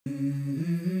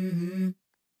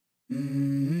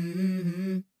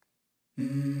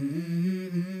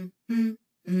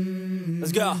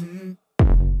Let's go.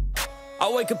 I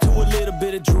wake up to a little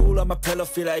bit of drool on my pillow,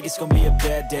 feel like it's gonna be a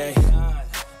bad day.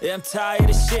 Yeah, I'm tired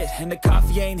of shit, and the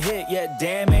coffee ain't hit yet,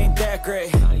 damn, ain't that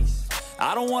great.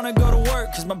 I don't wanna go to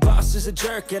work, cause my boss is a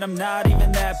jerk, and I'm not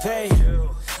even that paid.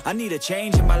 I need a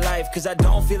change in my life, cause I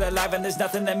don't feel alive, and there's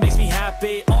nothing that makes me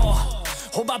happy.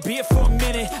 Hold my beer for a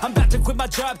minute, I'm about to quit my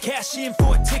job, cash in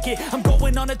for a ticket. I'm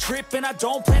going on a trip and I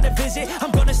don't plan to visit.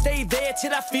 I'm gonna stay there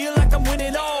till I feel like I'm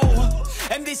winning,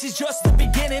 and this is just the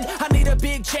beginning. I need a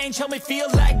big change, help me feel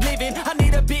like living. I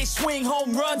need a big swing,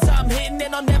 home runs I'm hitting,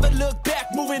 and I'll never look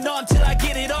back, moving on till I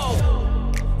get it all.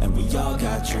 And we all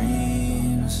got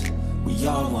dreams, we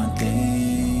all want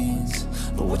things,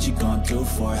 but what you gonna do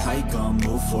for it? How you gonna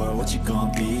move for it? What you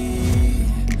gonna be?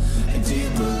 And do you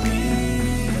believe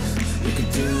you can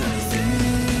do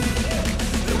anything?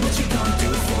 But what you gonna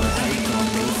do for it? How you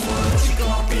gonna move for it? What you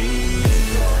gonna be?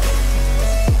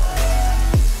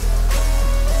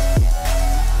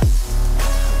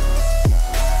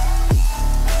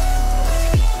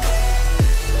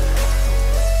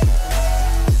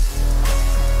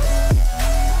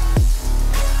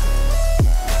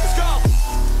 Let's go.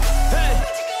 Hey.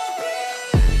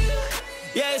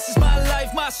 Yeah, this is my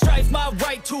life, my strife, my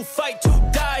right to fight, to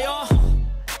die on.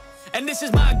 And this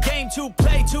is my game to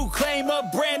play, to claim a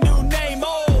brand new name,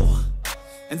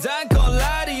 And I ain't gonna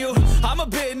lie to you, I'm a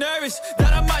bit nervous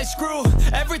that I might screw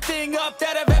everything up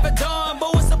that I've ever done.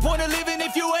 But what's the point of living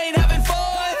if you ain't having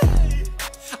fun?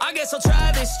 I guess I'll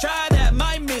try this, try that,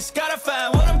 might miss, gotta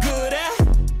find what I'm good at.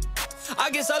 I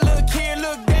guess I look here,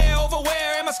 look there, over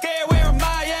where am I scared, where am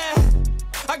I at?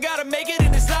 I gotta make it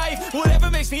in this life, whatever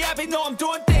makes me happy, know I'm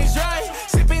doing things right.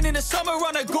 Sipping in the summer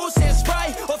on a goose and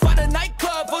Sprite, or find a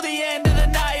nightclub for the end of the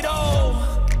night,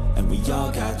 And we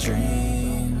all got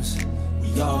dreams,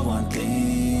 we all want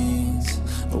things,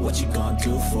 but what you gonna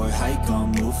do for it? How you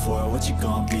gonna move for it? What you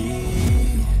gonna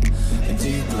be? And do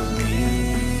you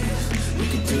believe you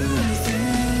can do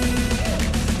anything?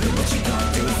 But what you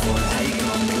gonna do for it? How you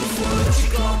gonna move for it? What you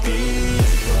gonna be?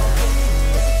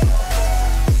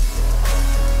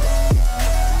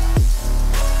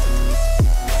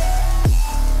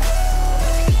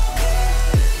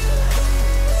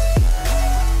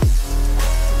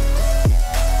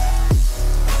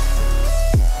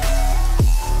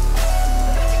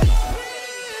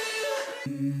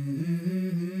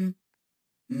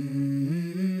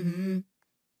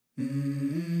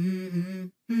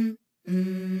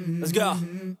 Let's go.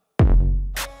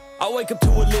 I wake up to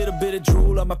a little bit of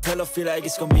drool on my pillow, feel like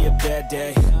it's gonna be a bad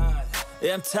day.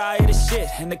 Yeah, I'm tired of shit,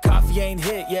 and the coffee ain't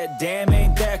hit yet, damn,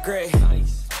 ain't that great.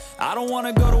 I don't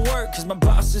wanna go to work, cause my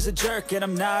boss is a jerk, and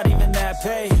I'm not even that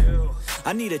paid.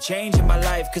 I need a change in my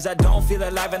life, cause I don't feel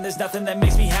alive, and there's nothing that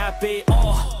makes me happy.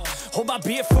 Hold my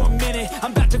beer for a minute,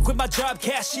 I'm about to quit my job,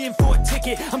 cash in for a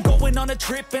ticket. I'm going on a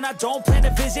trip and I don't plan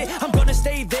to visit. I'm gonna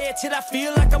stay there till I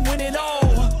feel like I'm winning,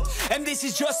 and this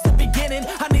is just the beginning.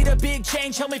 I need a big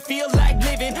change, help me feel like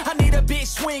living. I need a big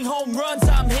swing, home runs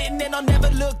I'm hitting, and I'll never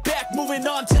look back, moving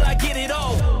on till I get it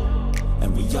all.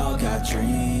 And we all got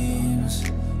dreams,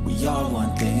 we all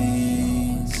want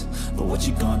things, but what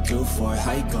you gonna do for it?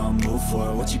 How you gonna move for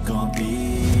it? What you gonna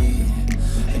be?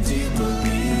 And do you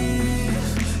believe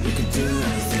you can do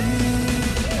anything?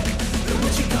 But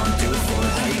what you gonna do for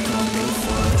it? How you gonna move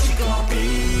for it? What you gonna be?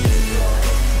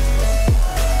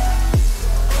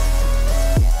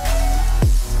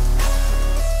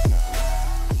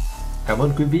 Cảm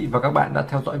ơn quý vị và các bạn đã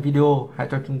theo dõi video. Hãy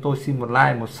cho chúng tôi xin một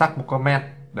like, một sub, một comment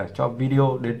để cho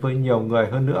video đến với nhiều người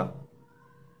hơn nữa.